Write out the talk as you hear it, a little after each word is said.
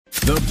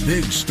The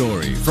big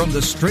story from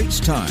the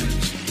Straits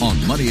Times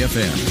on Money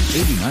FM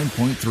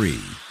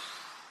 89.3.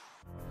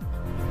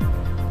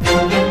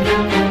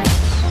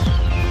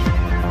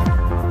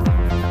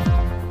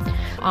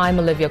 I'm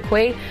Olivia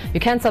Quay. You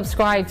can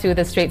subscribe to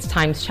the Straits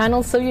Times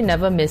channel so you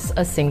never miss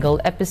a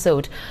single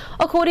episode.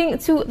 According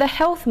to the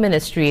Health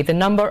Ministry, the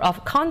number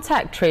of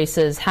contact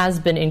tracers has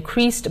been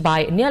increased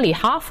by nearly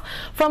half,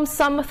 from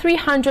some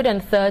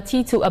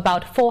 330 to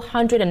about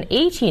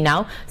 480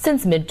 now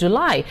since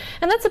mid-July.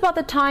 And that's about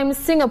the time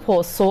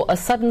Singapore saw a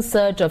sudden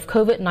surge of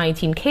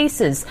COVID-19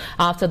 cases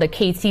after the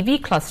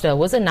KTV cluster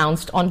was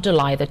announced on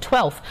July the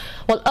 12th.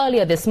 Well,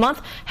 earlier this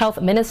month,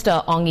 Health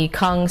Minister Ong Ye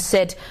Kung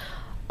said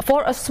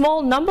for a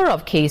small number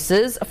of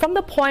cases, from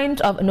the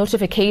point of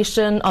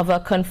notification of a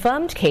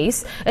confirmed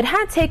case, it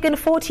had taken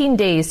 14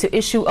 days to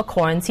issue a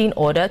quarantine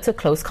order to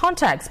close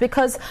contacts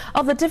because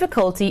of the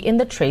difficulty in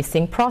the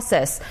tracing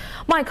process.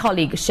 My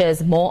colleague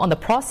shares more on the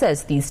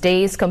process these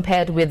days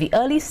compared with the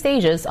early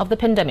stages of the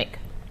pandemic.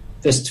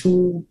 There's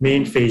two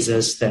main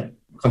phases that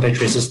contact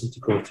tracers need to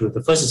go through.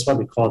 The first is what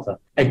we call the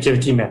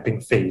activity mapping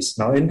phase.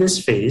 Now, in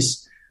this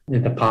phase,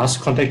 in the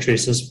past, contact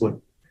tracers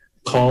would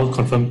call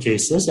confirmed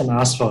cases and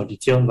ask for a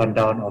detailed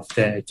rundown of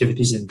their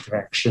activities and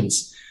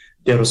interactions.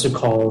 They also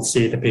call,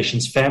 say, the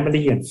patient's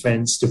family and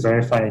friends to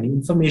verify any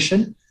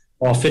information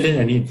or fill in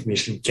any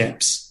information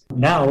gaps.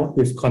 Now,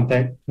 with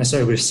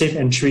Safe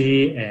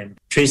Entry and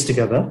Trace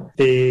Together,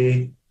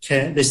 they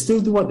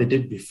still do what they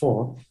did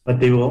before, but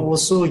they will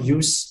also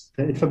use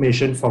the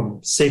information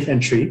from Safe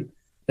Entry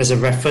as a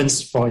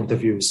reference for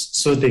interviews,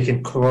 so they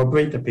can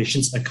corroborate the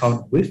patient's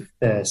account with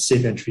their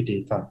Safe Entry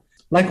data.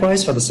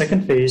 Likewise, for the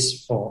second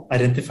phase, for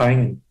identifying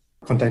and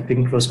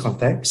contacting close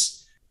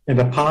contacts, in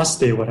the past,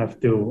 they would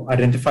have to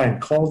identify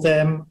and call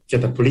them,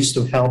 get the police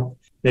to help,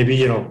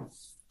 maybe,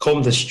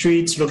 comb the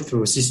streets, look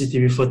through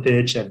CCTV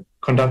footage, and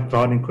conduct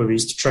ground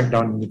inquiries to track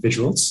down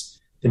individuals.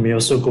 They may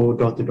also go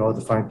door to door to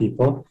find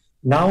people.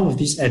 Now, with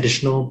these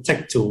additional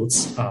tech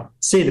tools,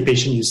 say the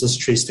patient uses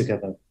Trace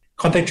Together,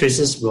 contact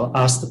tracers will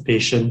ask the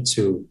patient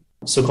to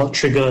so-called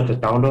trigger the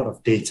download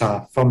of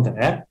data from the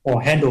app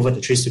or hand over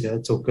the Trace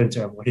Together token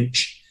to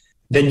MOH.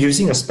 Then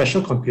using a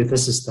special computer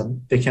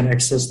system, they can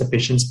access the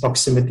patient's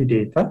proximity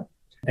data,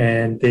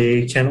 and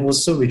they can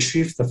also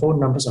retrieve the phone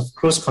numbers of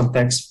close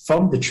contacts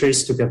from the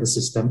Trace Together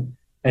system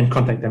and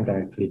contact them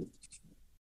directly.